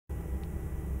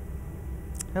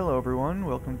Hello everyone,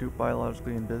 welcome to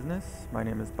Biologically in Business. My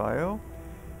name is Bio,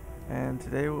 and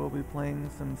today we'll be playing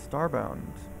some Starbound.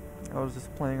 I was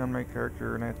just playing on my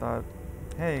character and I thought,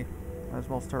 hey, might as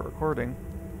well start recording.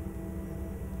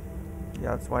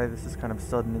 Yeah, that's why this is kind of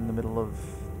sudden in the middle of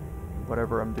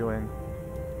whatever I'm doing.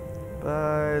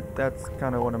 But that's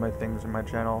kind of one of my things in my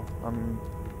channel. I'm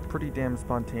pretty damn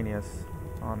spontaneous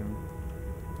on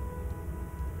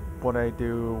what I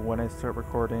do when I start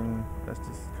recording. That's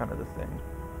just kind of the thing.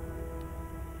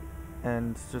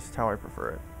 And it's just how I prefer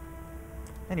it.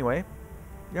 Anyway,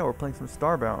 yeah, we're playing some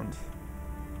Starbound.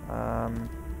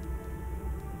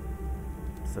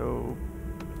 So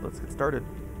let's get started.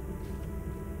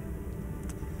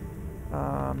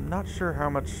 Not sure how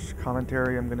much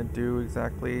commentary I'm gonna do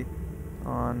exactly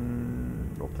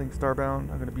on role-playing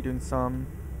Starbound. I'm gonna be doing some,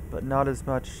 but not as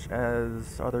much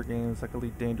as other games like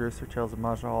Elite Dangerous or Tales of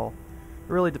Majal.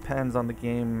 It really depends on the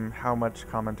game how much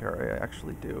commentary I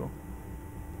actually do.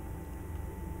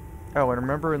 Oh, and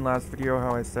remember in last video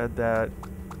how I said that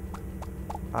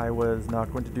I was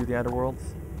not going to do the Outer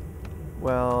Worlds?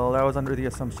 Well, that was under the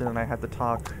assumption that I had to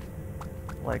talk,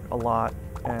 like, a lot,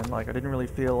 and, like, I didn't really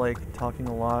feel like talking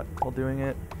a lot while doing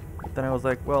it. But then I was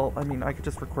like, well, I mean, I could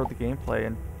just record the gameplay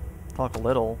and talk a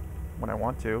little when I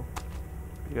want to,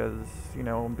 because, you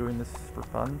know, I'm doing this for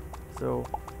fun, so,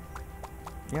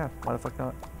 yeah, why the fuck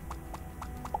not?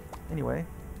 Anyway.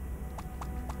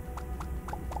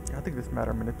 I think this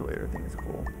matter manipulator thing is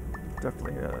cool.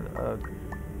 Definitely a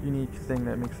unique thing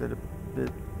that makes it a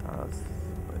bit, I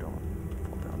don't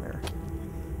fall down there.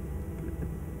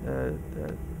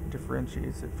 That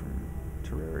differentiates it from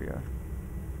Terraria.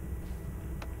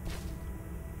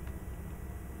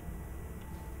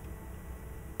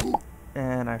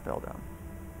 And I fell down.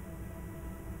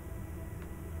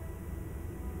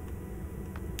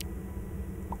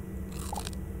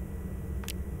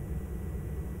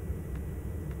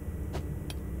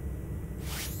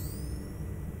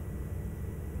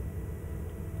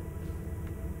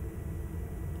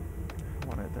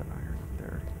 That iron up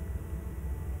there.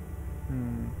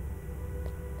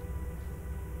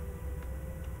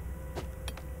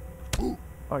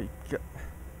 Oh, you got...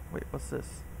 Wait, what's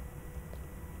this?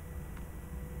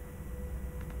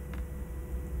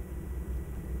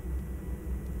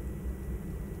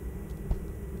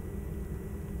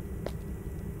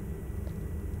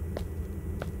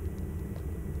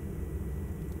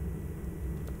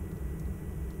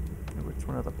 Which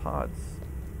one of the pods?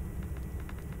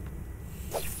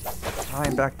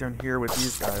 I'm back down here with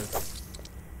these guys.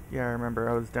 Yeah, I remember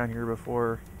I was down here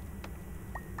before.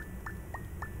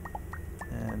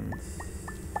 And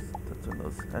that's when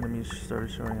those enemies started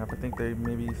showing up. I think they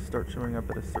maybe start showing up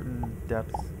at a certain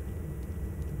depth.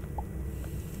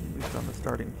 At least on the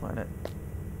starting planet.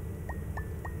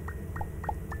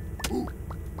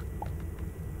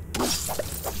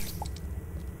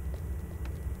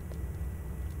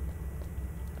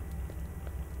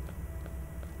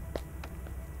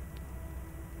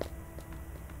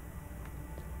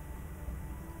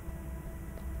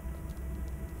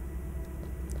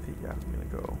 Yeah, I'm gonna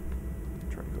go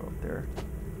try to go up there.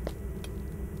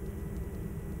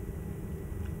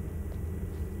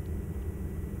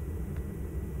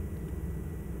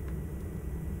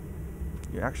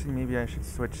 Yeah, actually, maybe I should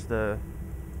switch the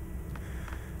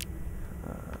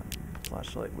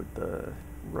flashlight with the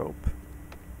rope.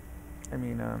 I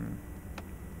mean,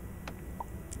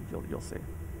 you'll see.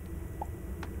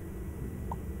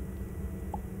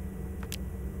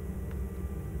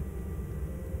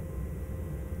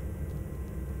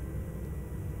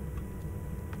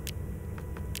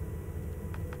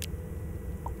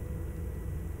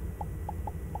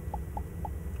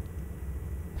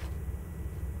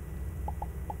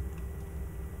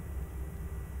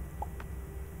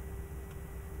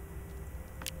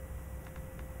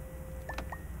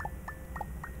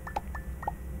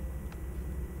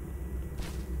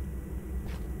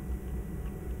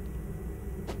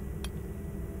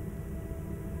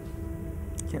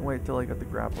 Can't wait till I get the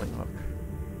grappling hook.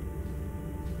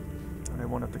 And I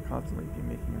won't have to constantly be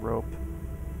making rope.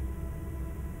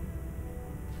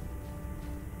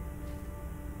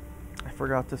 I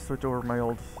forgot to switch over my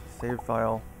old save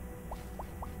file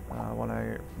when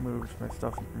I moved my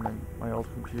stuff from my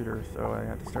old computer, so I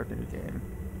had to start the new game.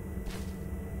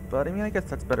 But I mean, I guess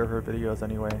that's better for videos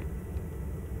anyway.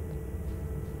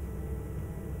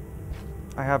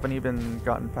 I haven't even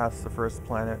gotten past the first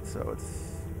planet, so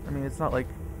it's... I mean, it's not like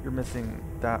you're missing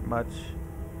that much.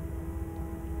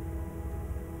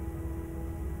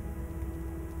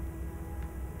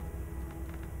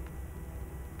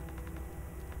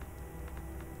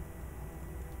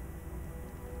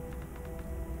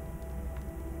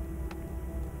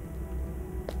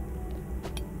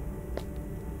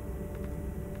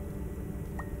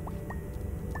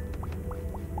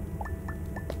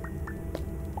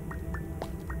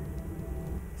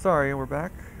 Sorry, we're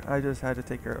back. I just had to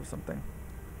take care of something.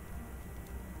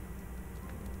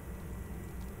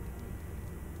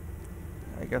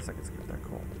 I guess I could skip that.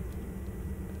 Cool.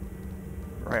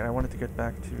 Right, I wanted to get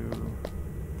back to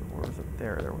the ores up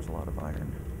there. There was a lot of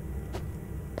iron.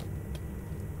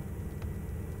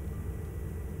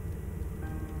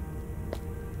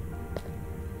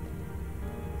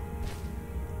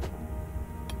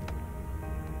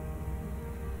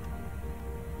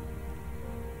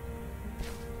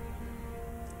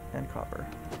 And copper.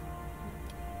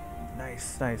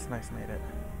 Nice, nice, nice, made it.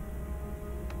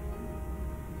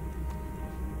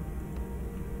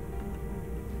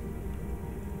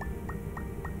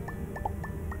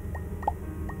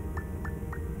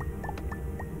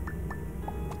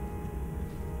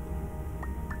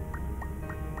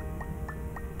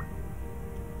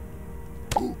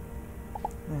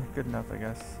 Good enough, I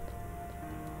guess.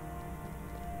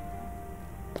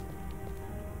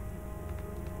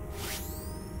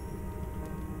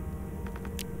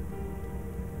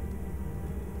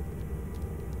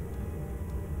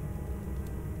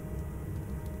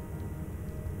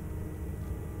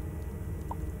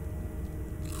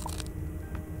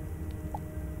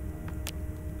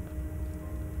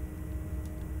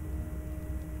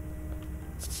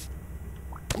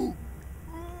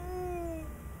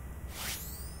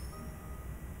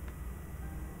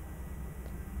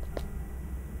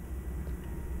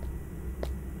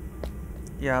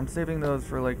 Yeah, I'm saving those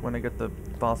for like when I get the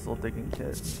fossil digging kit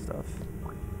and stuff.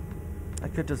 I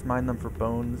could just mine them for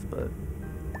bones, but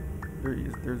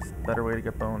there's a better way to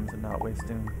get bones and not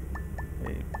wasting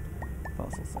a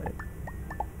fossil site.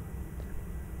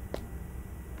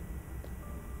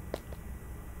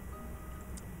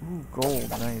 Ooh, gold,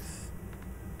 nice.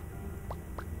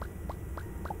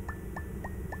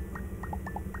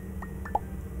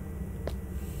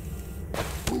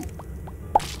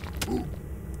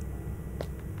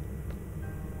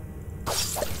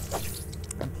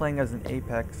 Playing as an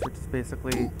apex, which is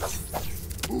basically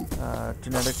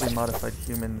genetically modified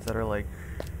humans that are like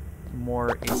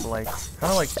more ape-like,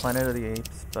 kind of like Planet of the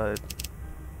Apes, but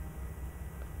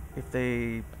if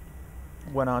they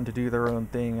went on to do their own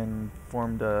thing and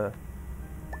formed a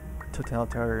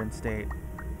totalitarian state.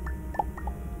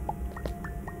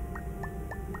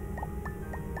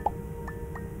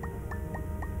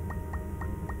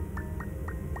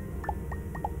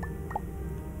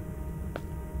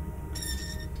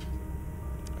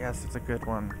 Yes, it's a good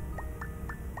one.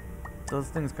 Those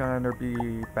things can either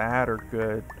be bad or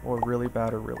good, or really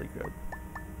bad or really good.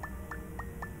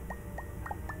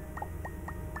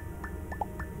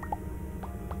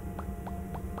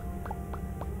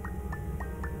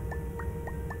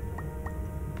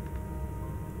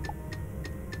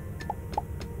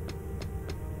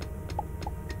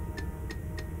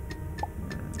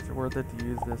 Is it worth it to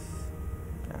use this?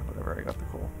 Yeah, whatever, I got the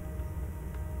coal.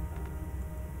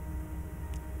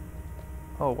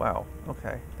 Oh wow,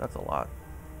 okay, that's a lot.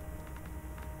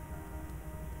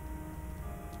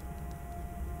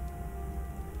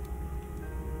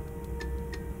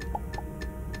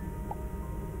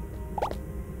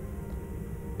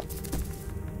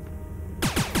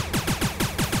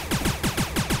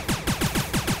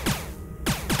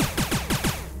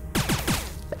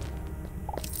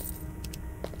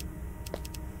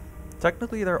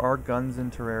 Technically there are guns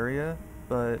in Terraria,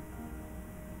 but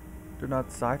they're not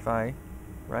sci-fi.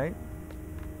 Right?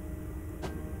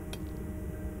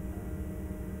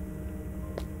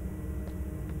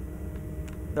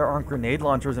 There aren't grenade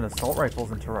launchers and assault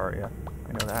rifles in Terraria.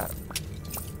 I know that.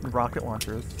 Rocket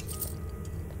launchers.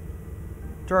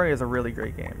 Terraria is a really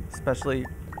great game, especially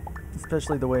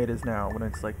the way it is now, when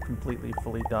it's like completely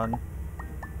fully done.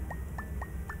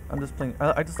 I'm just playing.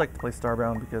 I just like to play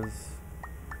Starbound because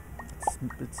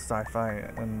it's sci-fi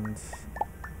and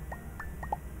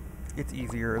it's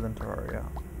easier than Terraria.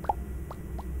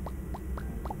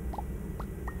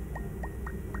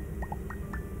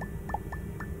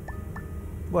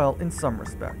 Well, in some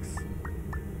respects.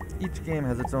 Each game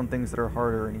has its own things that are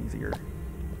harder and easier.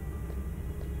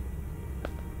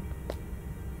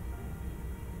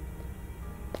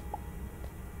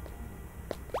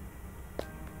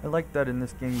 I like that in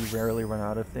this game you rarely run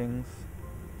out of things,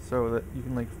 so that you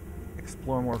can like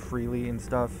explore more freely and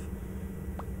stuff.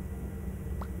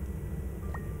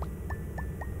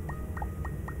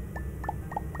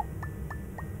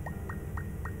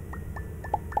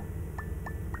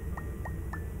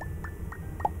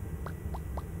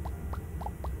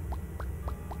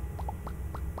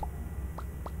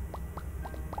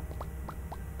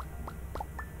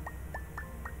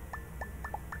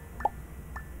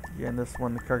 Yeah, in this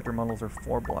one the character models are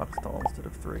 4 blocks tall instead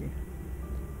of 3.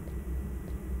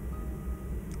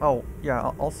 Oh, yeah,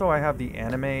 also I have the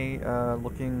anime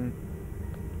looking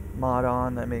mod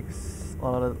on that makes a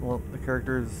lot of the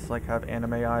characters like have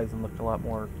anime eyes and look a lot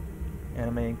more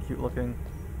anime and cute looking.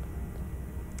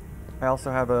 I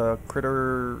also have a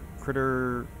critter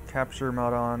capture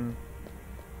mod on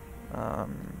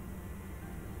um,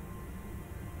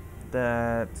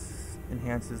 that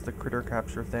enhances the critter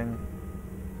capture thing.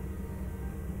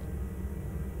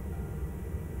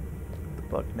 The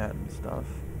bug net and stuff.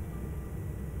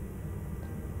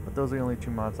 But those are the only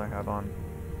two mods I have on.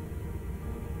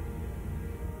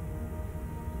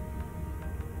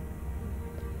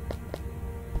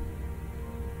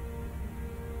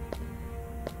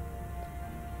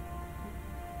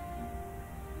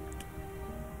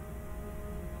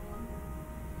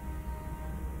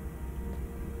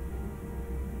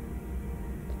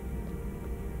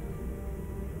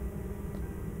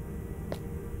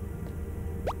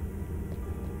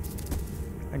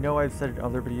 I know I've said in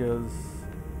other videos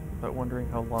about wondering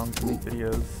how long to make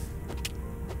videos.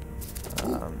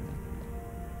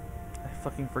 I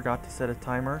fucking forgot to set a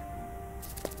timer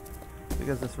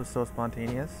because this was so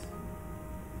spontaneous.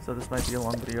 So this might be a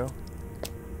long video.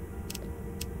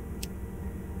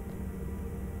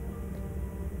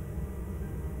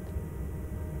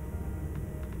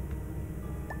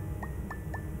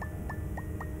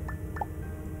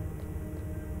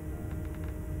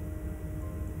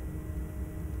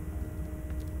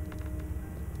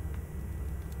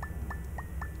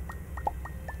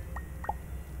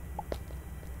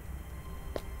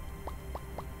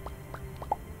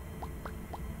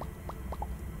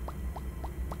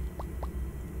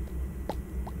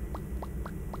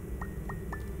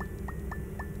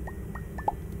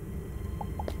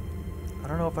 I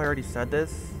don't know if I already said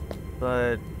this,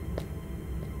 but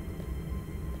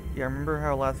yeah, remember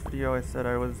how last video I said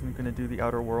I wasn't going to do the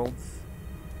Outer Worlds?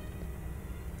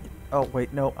 Oh,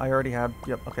 wait, no, I already had.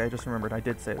 Yep, okay, I just remembered. I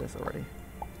did say this already.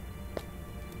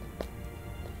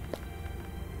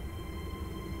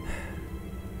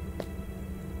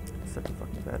 Such a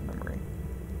fucking bad memory.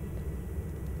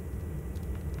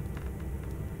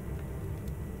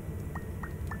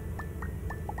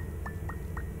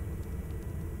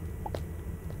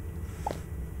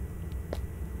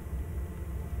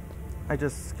 I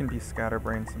just can be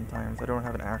scatterbrained sometimes. I don't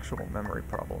have an actual memory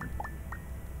problem.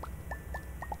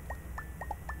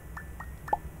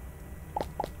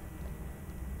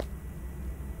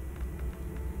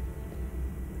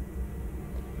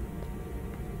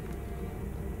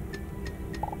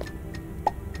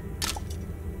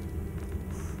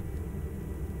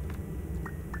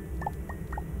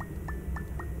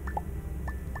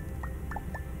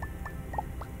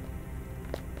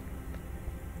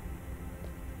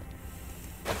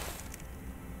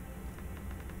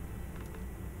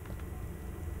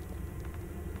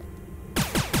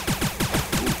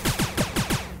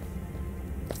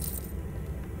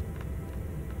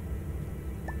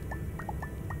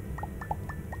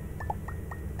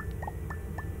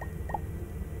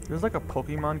 There's like a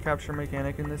Pokemon capture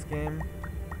mechanic in this game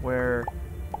where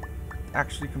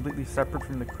actually completely separate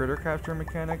from the critter capture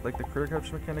mechanic. Like the critter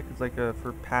capture mechanic is like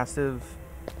for passive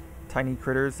tiny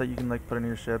critters that you can like put in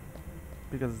your ship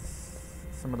because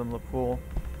some of them look cool.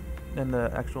 And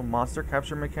the actual monster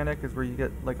capture mechanic is where you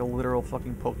get like a literal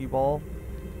fucking Pokeball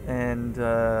and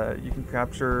you can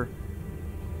capture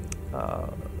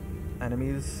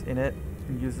enemies in it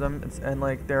and use them. And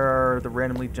like there are the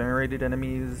randomly generated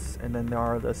enemies, and then there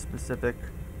are the specific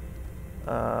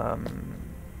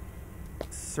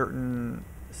certain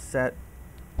set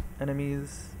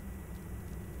enemies.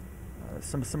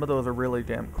 Some of those are really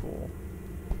damn cool.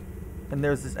 And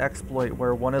there's this exploit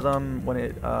where one of them, when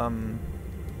it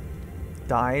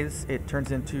dies, it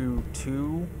turns into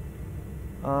two.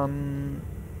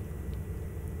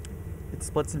 It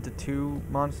splits into two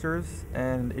monsters,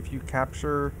 and if you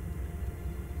capture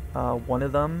one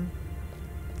of them,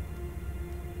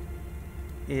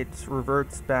 it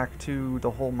reverts back to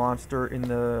the whole monster in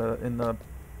the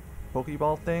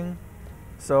Pokeball thing,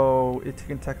 so it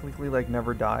can technically like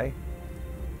never die.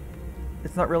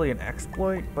 It's not really an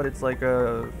exploit, but it's like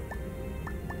a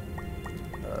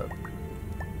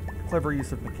clever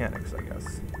use of mechanics, I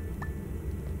guess.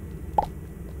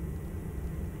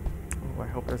 Oh, I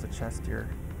hope there's a chest here.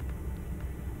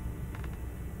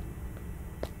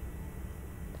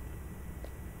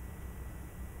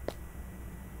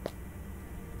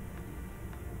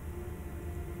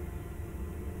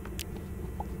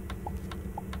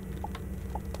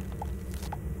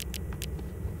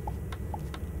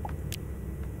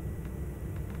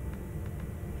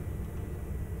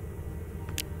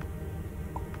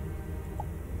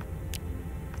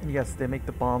 Yes, they make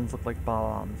the bombs look like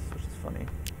bombs, which is funny.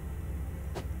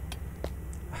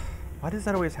 Why does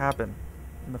that always happen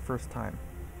in the first time?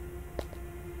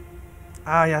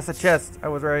 Ah, yes, a chest! I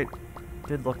was right.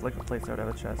 Did look like a place I would have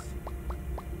a chest.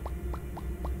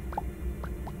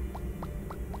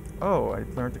 Oh, I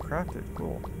learned to craft it.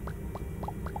 Cool.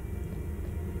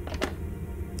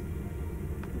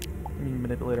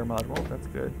 Manipulator module, that's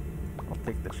good. I'll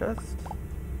take the chest.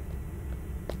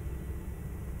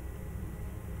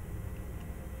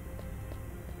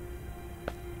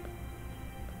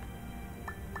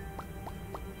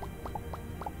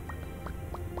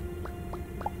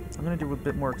 I'm gonna do a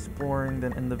bit more exploring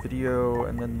than in the video,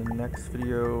 and then the next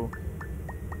video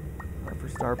for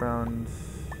Starbound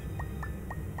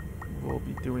we'll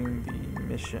be doing the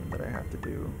mission that I have to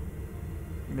do.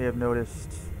 You may have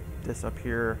noticed this up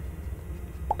here.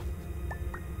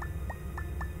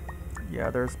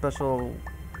 Yeah, there are special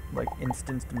like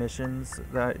instanced missions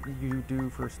that you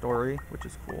do for story, which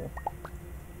is cool.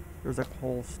 There's a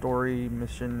whole story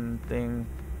mission thing.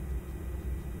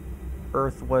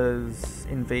 Earth was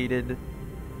invaded,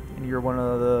 and you're one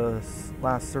of the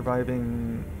last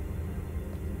surviving,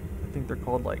 I think they're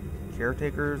called like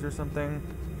caretakers or something.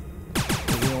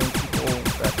 They're the only people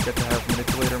that get to have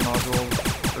manipulator modules,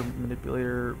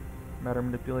 or matter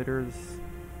manipulators.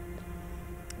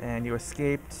 And you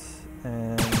escaped,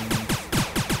 and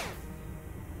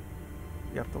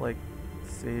you have to like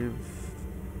save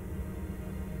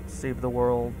the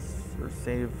world, or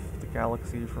save the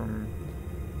galaxy from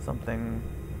something,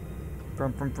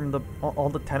 from the all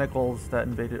the tentacles that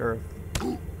invaded Earth.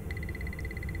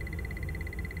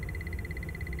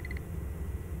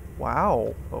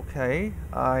 Wow, okay.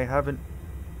 I haven't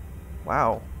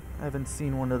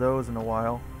seen one of those in a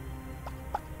while.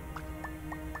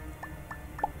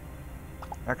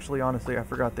 Actually, honestly, I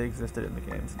forgot they existed in the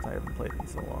game since I haven't played in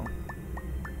so long.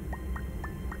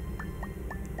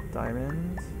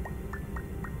 Diamonds.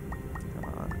 Come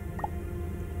on.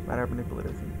 Matter manipulator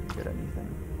can get anything,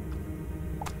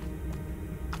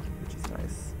 which is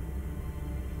nice.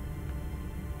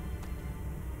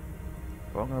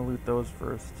 Well, I'm gonna loot those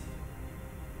first.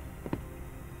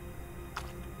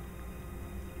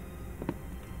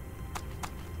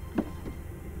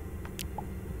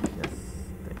 Yes,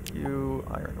 thank you.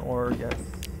 Iron ore, yes.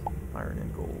 Iron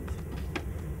and gold.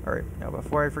 Alright, now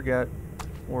before I forget,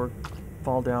 or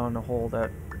fall down a hole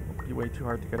that will be way too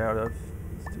hard to get out of,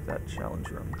 let's do that challenge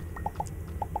room.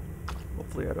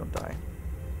 Hopefully I don't die.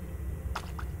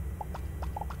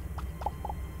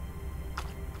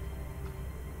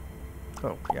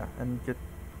 Oh, yeah, and get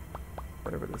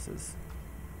whatever this is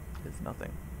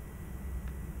nothing.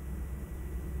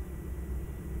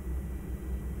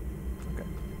 Okay.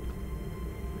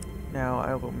 Now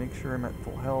I will make sure I'm at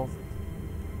full health.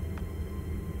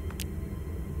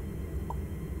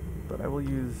 But I will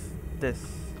use this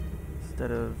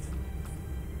instead of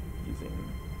using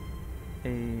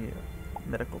a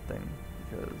medical thing,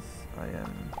 because I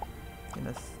am in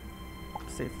a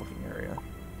safe looking area.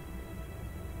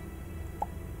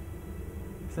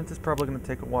 Since it's probably going to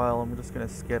take a while, I'm just going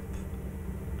to skip.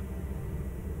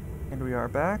 And we are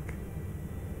back.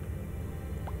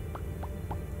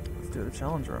 Let's do the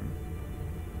challenge room.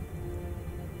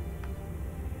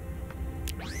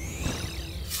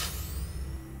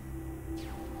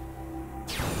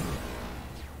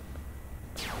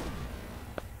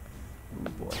 Oh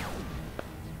boy.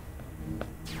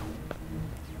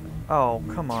 Oh,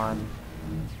 come on.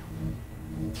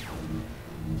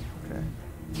 Okay.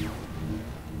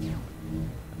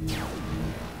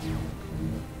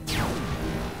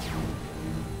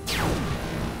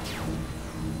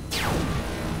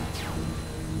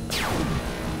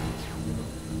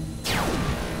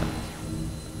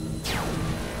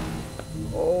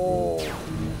 Oh,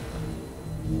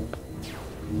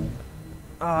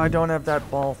 I don't have that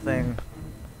ball thing.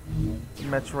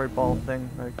 Metroid ball thing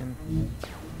that I can...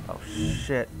 Oh,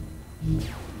 shit.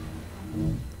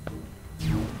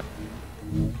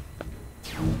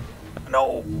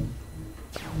 No!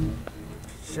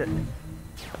 Shit.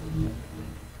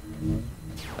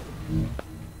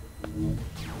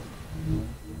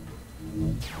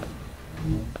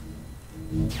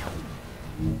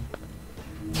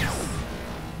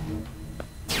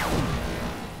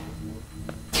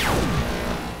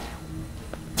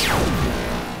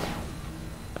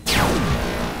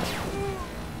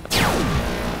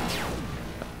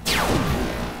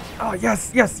 Oh,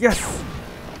 yes, yes, yes!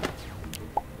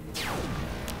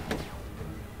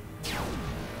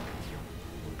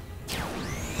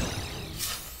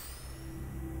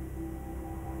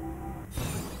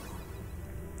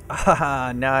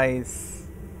 Haha, nice.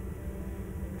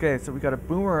 Okay, so we got a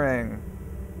boomerang.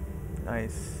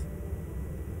 Nice.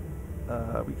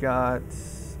 We got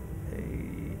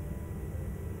a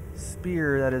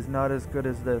spear that is not as good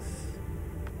as this.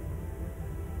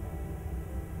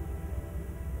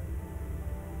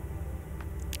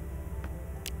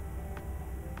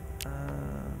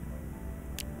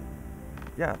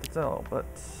 Yeah, that's all, but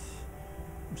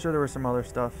I'm sure there was some other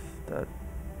stuff that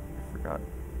I forgot.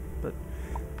 But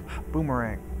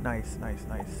boomerang. Nice, nice,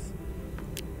 nice.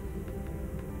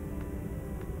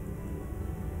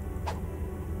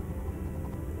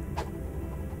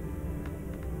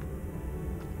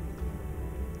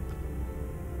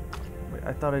 Wait,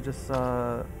 I thought I just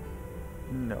saw...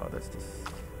 No, that's just...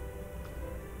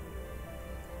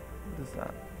 What is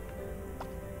that?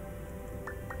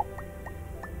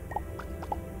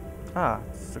 Ah,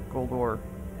 it's a gold ore.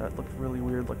 That looked really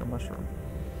weird, like a mushroom.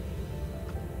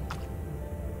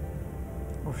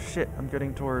 Oh shit, I'm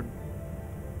getting toward...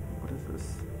 What is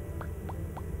this?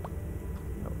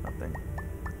 No, nothing.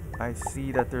 I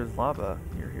see that there's lava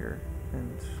near here,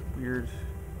 and weird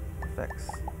effects.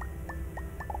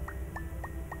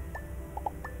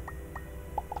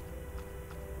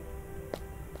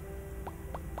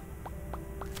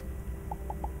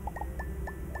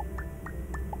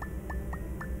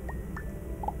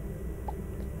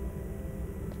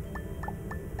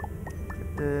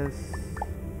 This.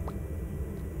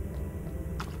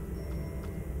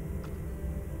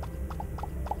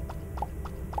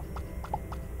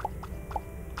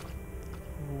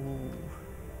 Ooh.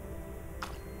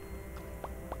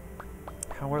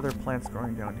 How are there plants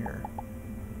growing down here?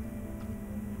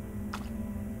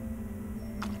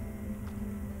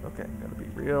 Okay, gotta be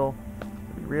real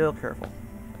careful.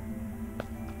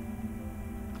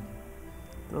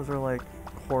 Those are like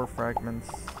core fragments,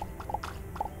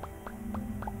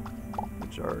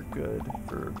 which are good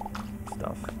for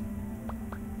stuff.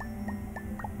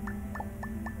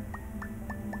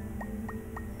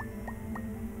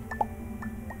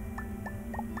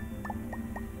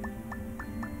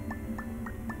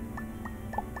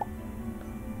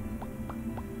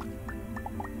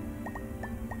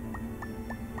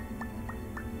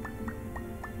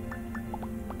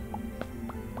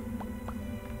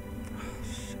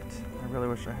 Shit, I really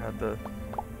wish I had the...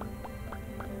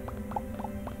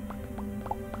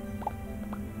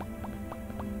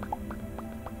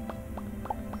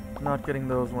 Not getting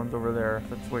those ones over there.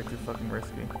 That's way too fucking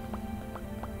risky.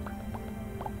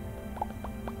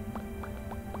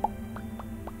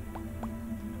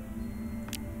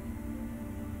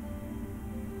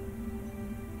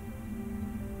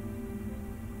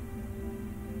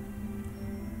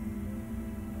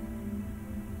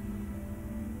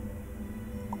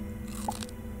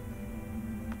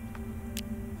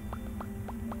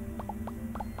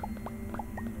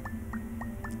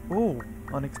 Ooh,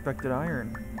 unexpected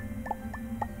iron.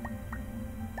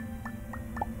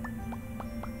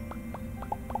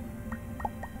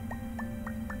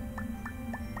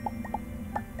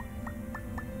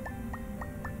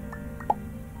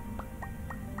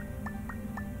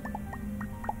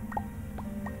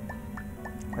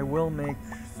 I will make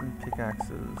some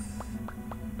pickaxes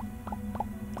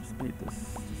to speed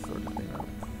this sort of thing up.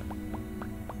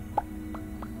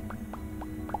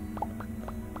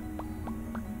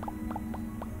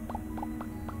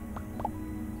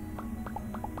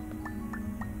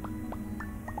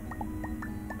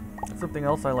 Something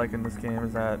else I like in this game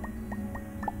is that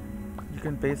you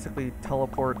can basically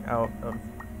teleport out of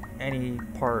any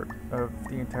part of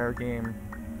the entire game,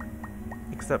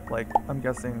 except, like, I'm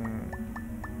guessing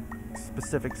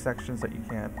specific sections that you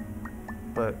can't,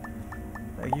 but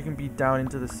you can be down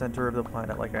into the center of the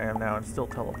planet like I am now and still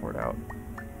teleport out,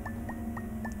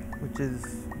 which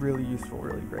is really useful,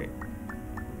 really great.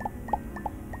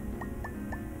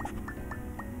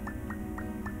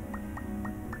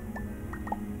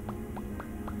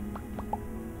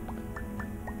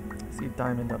 See a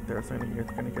diamond up there, so you're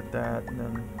gonna get that and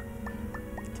then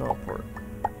teleport.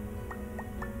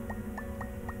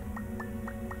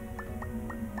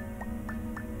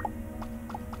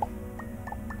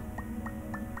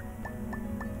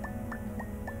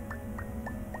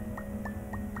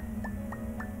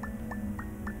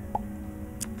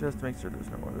 Just to make sure there's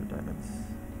no other diamonds.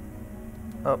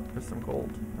 Oh, there's some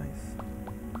gold. Nice.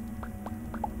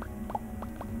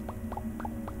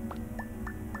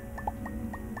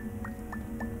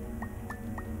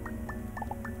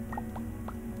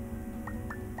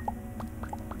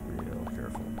 Real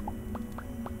careful.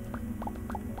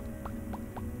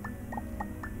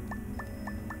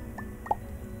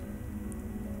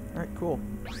 Alright, cool.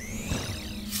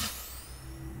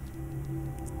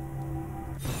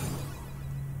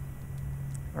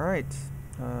 Alright.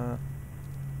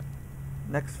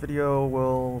 Next video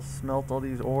we'll smelt all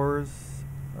these ores,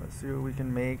 see what we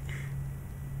can make,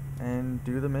 and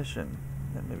do the mission,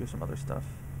 and maybe some other stuff.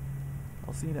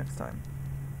 I'll see you next time.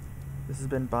 This has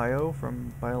been Bio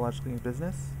from Biologically in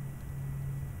Business.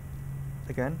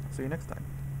 Again, see you next time.